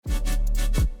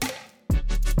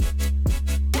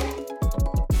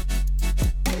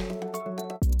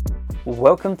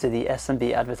Welcome to the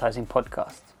SMB Advertising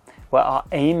Podcast, where our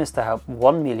aim is to help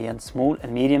 1 million small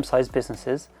and medium-sized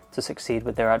businesses to succeed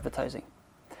with their advertising.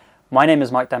 My name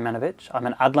is Mike Damjanovic. I'm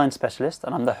an ad-line specialist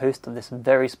and I'm the host of this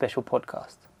very special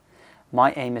podcast.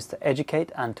 My aim is to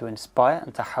educate and to inspire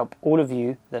and to help all of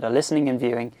you that are listening and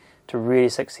viewing to really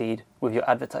succeed with your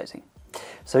advertising.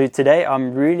 So today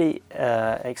I'm really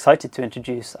excited to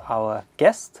introduce our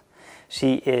guest.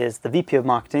 She is the VP of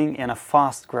Marketing in a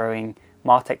fast-growing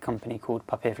martech company called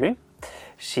Papirfly.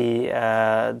 She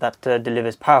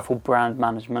delivers powerful brand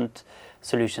management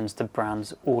solutions to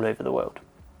brands all over the world.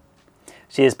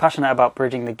 She is passionate about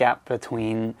bridging the gap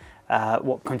between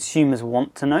what consumers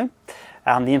want to know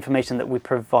and the information that we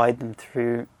provide them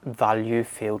through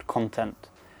value-filled content,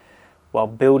 while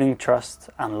building trust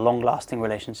and long-lasting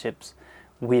relationships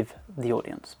with the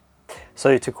audience.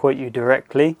 So to quote you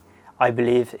directly, I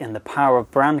believe in the power of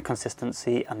brand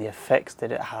consistency and the effects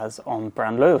that it has on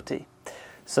brand loyalty.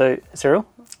 So, Siril,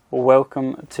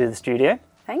 welcome to the studio.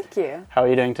 Thank you. How are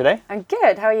you doing today? I'm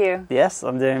good. How are you? Yes,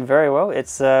 I'm doing very well. It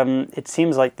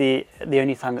seems like the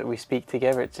only time that we speak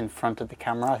together, it's in front of the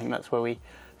camera. I think that's where we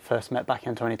first met back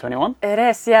in 2021. It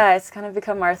is, yeah. It's kind of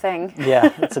become our thing.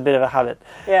 Yeah, it's a bit of a habit.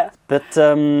 Yeah. But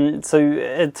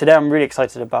today I'm really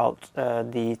excited about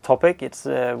the topic. It's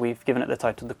we've given it the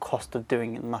title, "The Cost of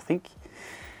Doing Nothing,"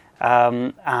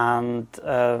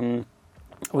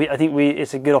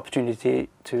 it's a good opportunity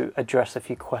to address a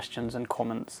few questions and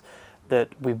comments that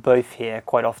we both hear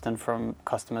quite often from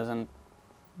customers and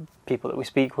people that we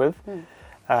speak with,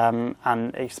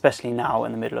 and especially now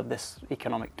in the middle of this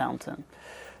economic downturn.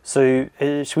 So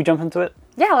should we jump into it?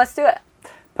 Yeah, let's do it.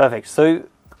 Perfect. So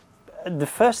the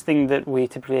first thing that we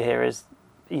typically hear is,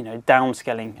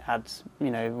 downscaling ads.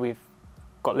 We've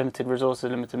got limited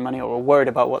resources, limited money, or we're worried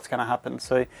about what's going to happen.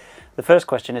 So the first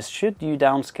question is, should you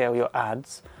downscale your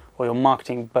ads or your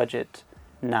marketing budget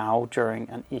now during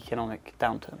an economic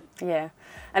downturn? Yeah,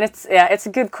 and it's a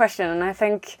good question, and I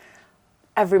think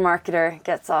every marketer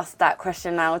gets asked that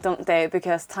question now, don't they?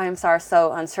 Because times are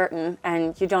so uncertain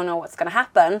and you don't know what's going to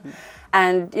happen.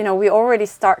 And, we already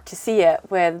start to see it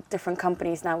with different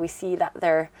companies now. We see that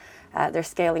they're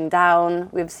scaling down.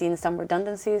 We've seen some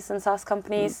redundancies in SaaS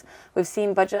companies. We've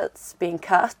seen budgets being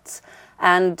cut.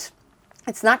 And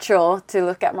it's natural to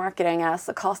look at marketing as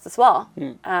a cost as well,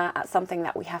 as something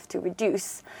that we have to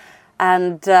reduce.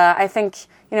 And I think,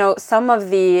 some of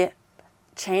the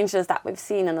changes that we've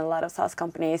seen in a lot of SaaS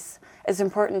companies, it's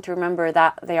important to remember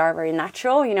that they are very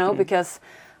natural, because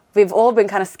we've all been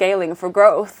kind of scaling for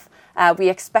growth. We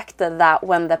expected that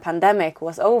when the pandemic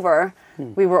was over,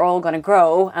 we were all going to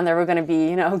grow and there were going to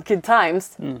be, good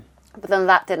times. But then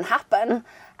that didn't happen.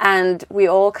 And we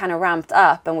all kind of ramped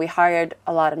up and we hired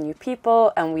a lot of new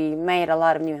people and we made a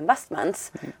lot of new investments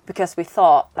because we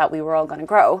thought that we were all going to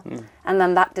grow. And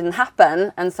then that didn't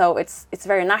happen. And so it's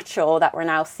very natural that we're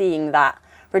now seeing that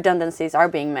redundancies are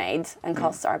being made and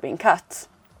costs are being cut.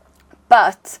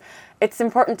 But it's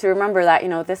important to remember that,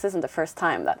 this isn't the first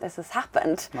time that this has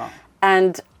happened. No.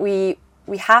 And we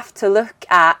have to look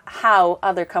at how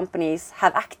other companies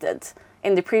have acted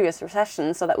in the previous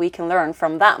recession so that we can learn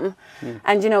from them.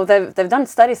 And, they've done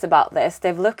studies about this.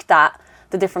 They've looked at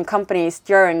the different companies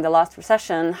during the last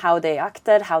recession, how they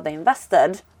acted, how they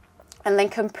invested, and then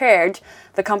compared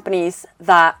the companies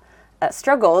that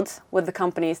struggled with the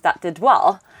companies that did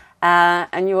well.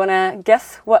 And you want to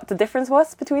guess what the difference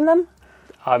was between them?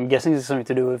 I'm guessing it's something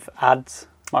to do with ads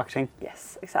marketing.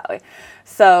 Yes, exactly.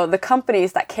 So the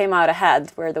companies that came out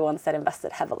ahead were the ones that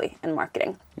invested heavily in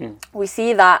marketing. We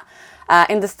see that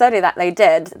in the study that they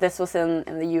did, this was in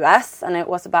the US, and it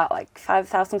was about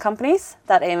 5,000 companies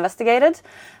that they investigated.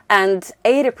 And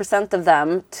 80% of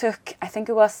them took, I think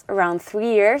it was around 3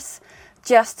 years,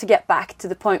 just to get back to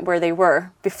the point where they were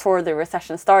before the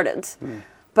recession started.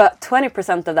 But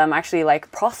 20% of them actually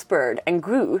prospered and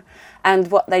grew. And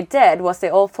what they did was they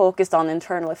all focused on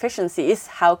internal efficiencies.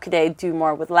 How could they do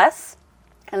more with less?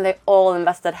 And they all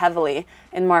invested heavily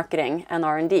in marketing and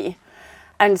R&D.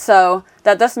 And so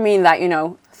that doesn't mean that,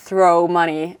 throw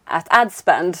money at ad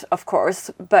spend, of course.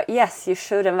 But yes, you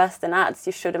should invest in ads.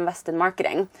 You should invest in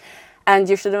marketing. And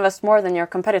you should invest more than your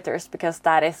competitors because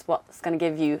that is what's going to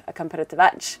give you a competitive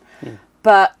edge.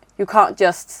 But you can't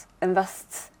just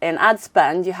invest in ad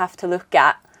spend. You have to look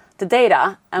at the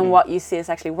data and what you see is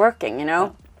actually working,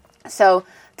 So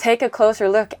take a closer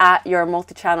look at your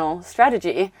multichannel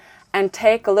strategy and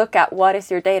take a look at what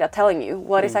is your data telling you,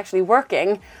 what is actually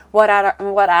working, what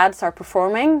ads are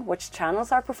performing, which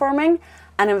channels are performing,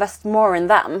 and invest more in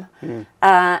them.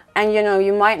 And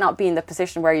you might not be in the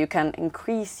position where you can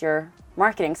increase your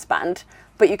marketing spend,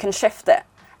 but you can shift it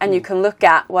and you can look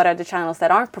at what are the channels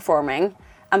that aren't performing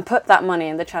and put that money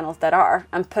in the channels that are,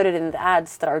 and put it in the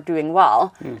ads that are doing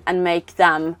well, and make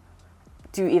them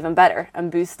do even better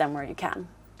and boost them where you can.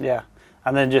 Yeah,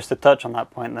 and then just to touch on that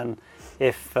point, then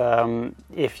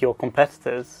if your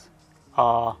competitors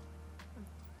are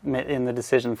in the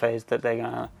decision phase that they're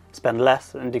going to spend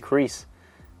less and decrease,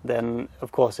 then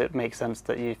of course it makes sense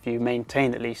that if you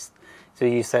maintain at least, so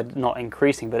you said not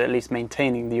increasing, but at least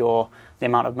maintaining the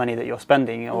amount of money that you're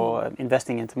spending or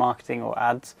investing into marketing or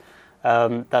ads,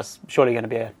 that's surely going to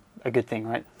be a good thing,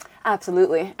 right?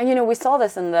 Absolutely. And we saw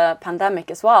this in the pandemic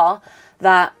as well,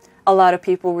 that a lot of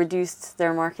people reduced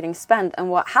their marketing spend, and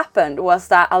what happened was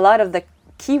that a lot of the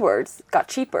keywords got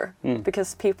cheaper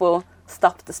because people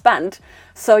stopped the spend.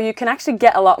 So you can actually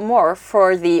get a lot more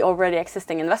for the already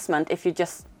existing investment if you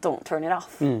just don't turn it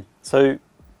off. So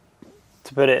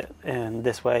to put it in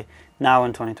this way, now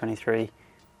in 2023,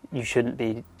 you shouldn't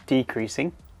be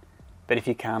decreasing, but if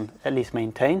you can, at least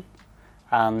maintain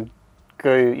and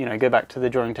go back to the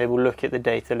drawing table, look at the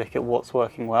data, look at what's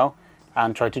working well,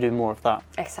 and try to do more of that.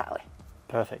 Exactly.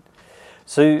 Perfect.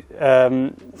 So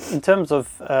in terms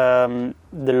of the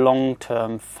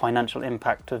long-term financial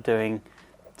impact of doing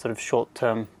sort of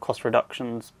short-term cost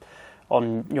reductions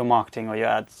on your marketing or your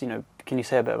ads, can you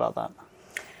say a bit about that?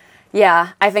 Yeah,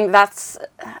 I think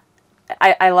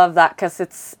I love that because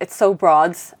it's so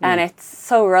broad and it's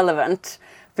so relevant,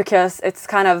 because it's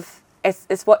kind of,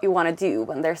 it's what you want to do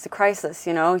when there's a crisis.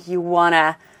 You want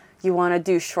to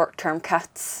do short-term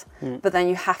cuts, but then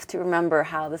you have to remember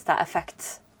how does that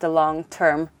affect the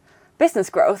long-term business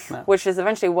growth, which is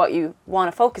eventually what you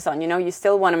want to focus on. You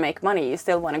still want to make money, you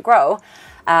still want to grow,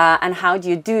 and how do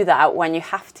you do that when you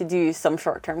have to do some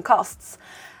short-term costs?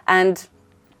 And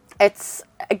it's,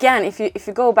 again, if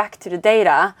you go back to the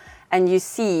data and you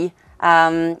see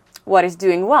what is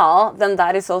doing well, then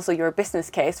that is also your business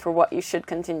case for what you should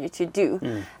continue to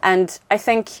do. And I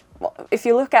think if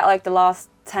you look at like the last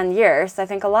 10 years, I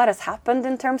think a lot has happened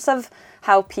in terms of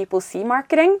how people see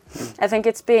marketing. I think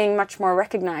it's being much more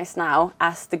recognized now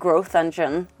as the growth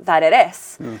engine that it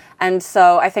is. And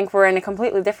so I think we're in a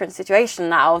completely different situation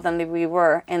now than we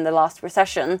were in the last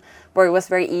recession, where it was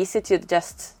very easy to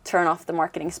just turn off the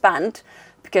marketing spend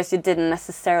because you didn't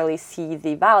necessarily see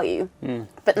the value.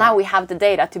 But now we have the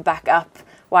data to back up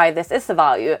why this is a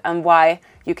value and why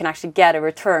you can actually get a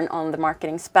return on the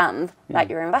marketing spend that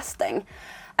you're investing.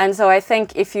 And so I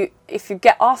think if you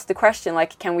get asked the question,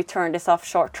 like, can we turn this off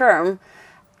short term,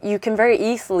 you can very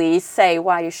easily say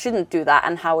why you shouldn't do that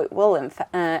and how it will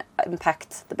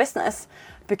impact the business.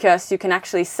 Because you can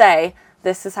actually say,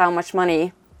 this is how much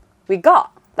money we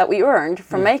got, that we earned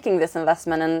from making this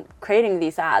investment and creating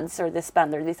these ads or this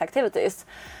spend or these activities.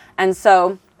 And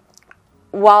so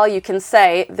while you can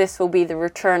say this will be the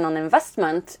return on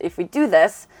investment if we do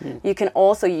this, you can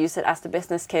also use it as the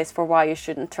business case for why you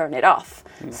shouldn't turn it off.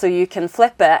 So you can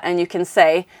flip it and you can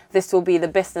say this will be the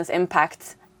business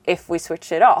impact if we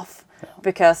switch it off,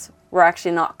 because we're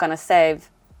actually not going to save.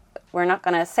 We're not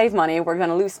going to save money. We're going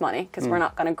to lose money because we're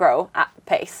not going to grow at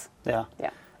pace. Yeah.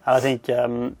 I think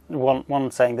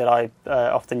one saying that I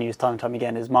often use time and time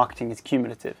again is marketing is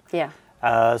cumulative.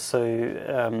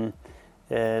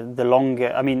 The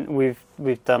longer, I mean,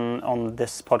 we've done on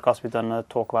this podcast, we've done a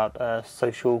talk about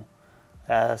social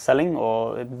selling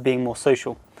or being more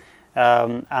social.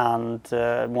 And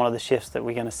one of the shifts that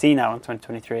we're going to see now in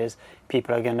 2023 is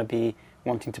people are going to be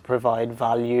wanting to provide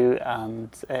value and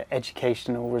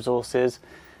educational resources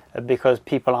because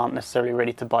people aren't necessarily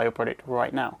ready to buy your product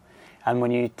right now. And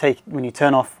when you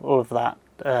turn off all of that,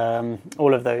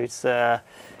 all of those,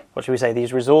 what should we say,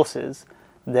 these resources,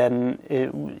 then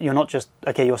you're not just,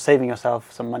 you're saving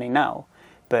yourself some money now,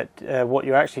 but what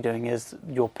you're actually doing is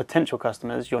your potential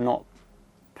customers, you're not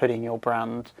putting your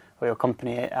brand or your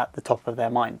company at the top of their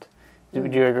mind.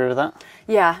 Would you agree with that?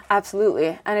 Yeah,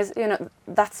 absolutely. And it's,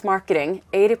 that's marketing.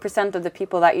 80% of the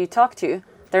people that you talk to,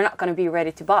 they're not going to be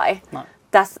ready to buy. No.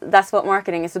 That's what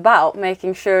marketing is about,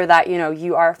 making sure that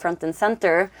you are front and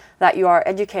center, that you are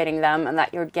educating them and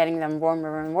that you're getting them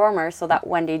warmer and warmer so that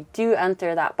when they do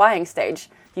enter that buying stage,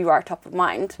 you are top of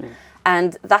mind.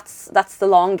 And that's the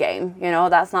long game,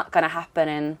 that's not going to happen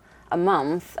in a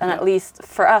month. And at least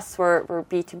for us, we're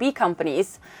B2B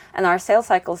companies and our sales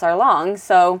cycles are long.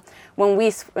 So when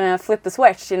we flip the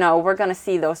switch, we're going to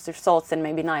see those results in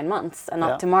maybe 9 months and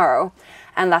not tomorrow.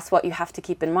 And that's what you have to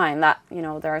keep in mind, that,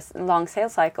 there's long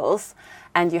sales cycles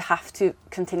and you have to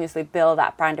continuously build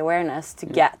that brand awareness to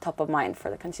get top of mind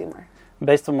for the consumer.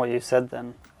 Based on what you said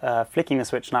then, flicking the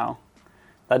switch now,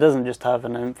 that doesn't just have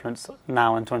an influence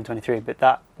now in 2023, but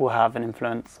that will have an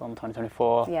influence on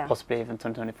 2024, possibly even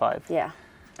 2025.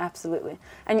 Absolutely.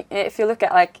 And if you look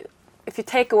at like, if you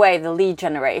take away the lead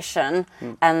generation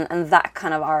and that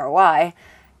kind of ROI,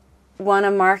 one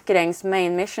of marketing's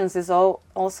main missions is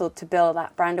also to build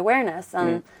that brand awareness,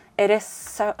 and it is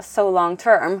so long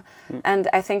term. And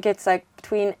I think it's like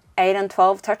between 8 and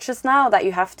 12 touches now that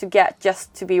you have to get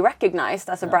just to be recognized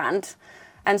as a brand.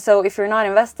 And so if you're not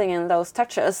investing in those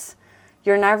touches,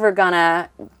 you're never gonna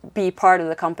be part of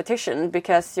the competition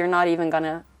because you're not even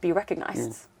gonna be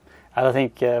recognized. And I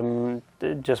think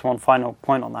just one final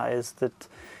point on that is that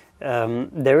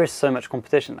there is so much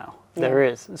competition now. Yeah. There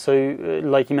is. So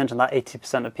like you mentioned, that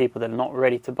 80% of people that are not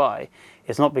ready to buy,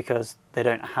 it's not because they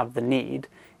don't have the need,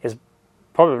 it's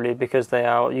probably because they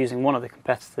are using one of the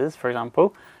competitors, for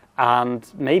example, and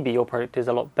maybe your product is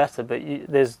a lot better, but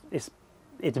it's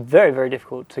very, very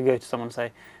difficult to go to someone and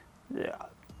say,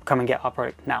 come and get our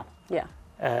product now. Yeah.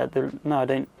 No, I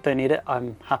don't need it,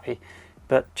 I'm happy.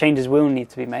 But changes will need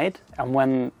to be made, and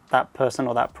when that person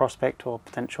or that prospect or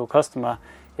potential customer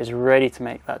is ready to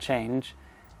make that change,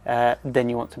 then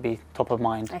you want to be top of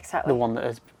mind. Exactly. The one that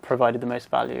has provided the most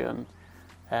value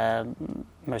and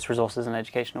most resources and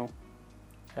educational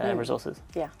resources.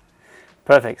 Yeah.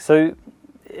 Perfect. So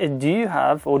do you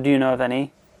have, or do you know of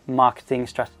any marketing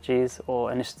strategies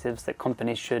or initiatives that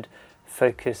companies should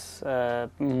focus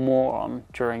more on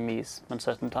during these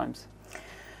uncertain times?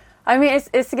 I mean,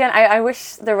 it's again, I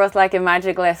wish there was like a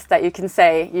magic list that you can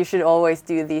say you should always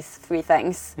do these 3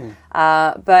 things.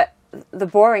 But the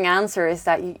boring answer is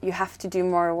that you have to do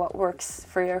more what works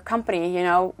for your company. You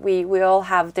know, we all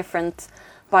have different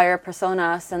buyer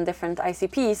personas and different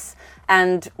ICPs,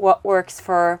 and what works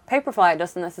for Papirfly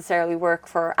doesn't necessarily work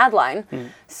for Adline.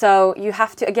 So you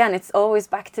have to, again, it's always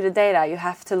back to the data. You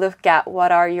have to look at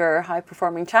what are your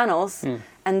high-performing channels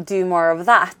and do more of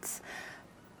that.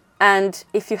 And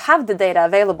if you have the data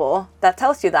available that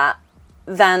tells you that,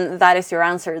 then that is your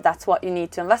answer. That's what you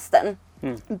need to invest in.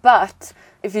 But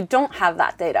if you don't have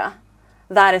that data,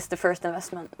 that is the first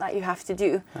investment that you have to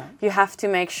do. You have to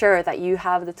make sure that you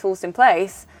have the tools in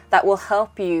place that will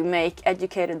help you make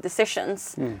educated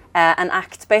decisions and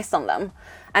act based on them.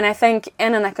 And I think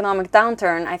in an economic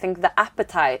downturn, I think the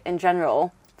appetite in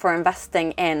general for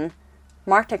investing in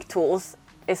martech tools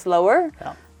is lower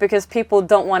because people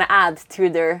don't want to add to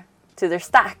their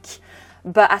stack.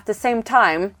 But at the same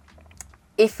time,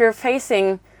 if you're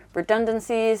facing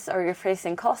redundancies or you're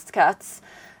facing cost cuts,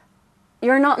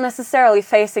 you're not necessarily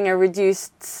facing a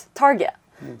reduced target.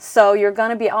 So you're going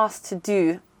to be asked to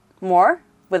do more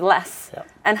with less.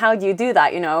 And how do you do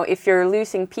that? You know, if you're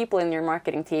losing people in your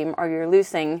marketing team or you're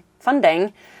losing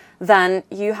funding, then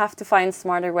you have to find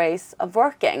smarter ways of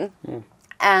working.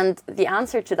 And the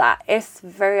answer to that is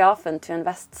very often to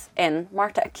invest in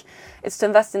martech. It's to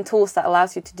invest in tools that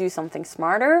allows you to do something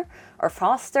smarter or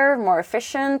faster, more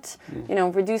efficient, you know,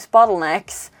 reduce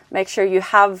bottlenecks, make sure you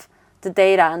have the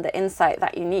data and the insight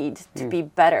that you need to be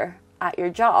better at your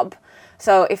job.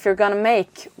 So if you're going to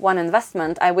make one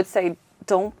investment, I would say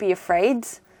don't be afraid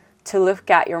to look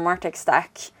at your martech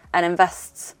stack and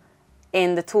invest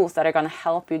in the tools that are going to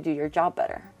help you do your job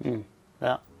better.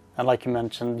 Yeah. And like you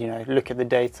mentioned, you know, look at the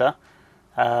data,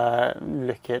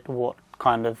 look at what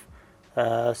kind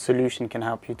of solution can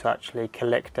help you to actually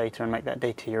collect data and make that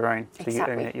data your own. So you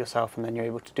own it yourself, and then you're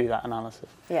able to do that analysis.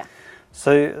 Yeah.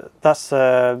 So that's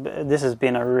this has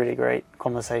been a really great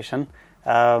conversation.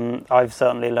 I've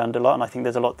certainly learned a lot, and I think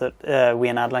there's a lot that we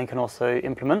in Adline can also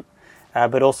implement,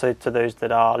 but also to those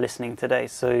that are listening today.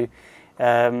 So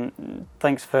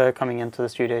thanks for coming into the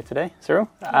studio today, Siril,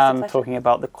 and talking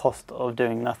about the cost of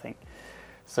doing nothing.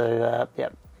 So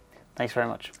thanks very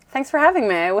much. Thanks for having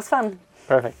me. It was fun.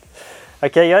 Perfect.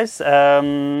 Okay, guys.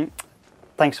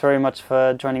 Thanks very much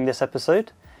for joining this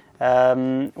episode.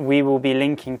 We will be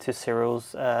linking to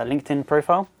Siril's LinkedIn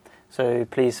profile, so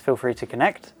please feel free to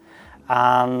connect.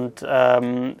 And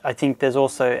I think there's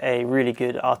also a really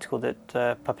good article that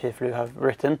Papirfly have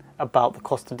written about the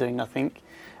cost of doing nothing,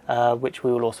 which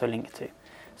we will also link to.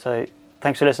 So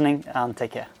thanks for listening, and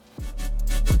take care.